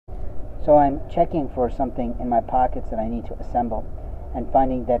So I'm checking for something in my pockets that I need to assemble, and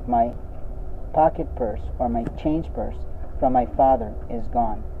finding that my pocket purse, or my change purse, from my father is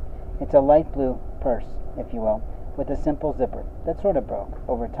gone. It's a light blue purse, if you will, with a simple zipper that sort of broke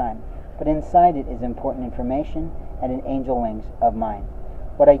over time, but inside it is important information and an angel wings of mine.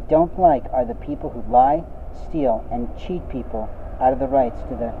 What I don't like are the people who lie, steal, and cheat people out of the rights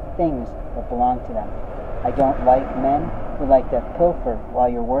to the things that belong to them. I don't like men who like to pilfer while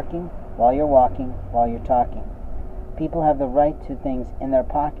you're working, while you're walking, while you're talking. People have the right to things in their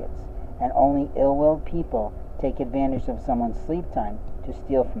pockets, and only ill-willed people take advantage of someone's sleep time to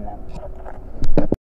steal from them.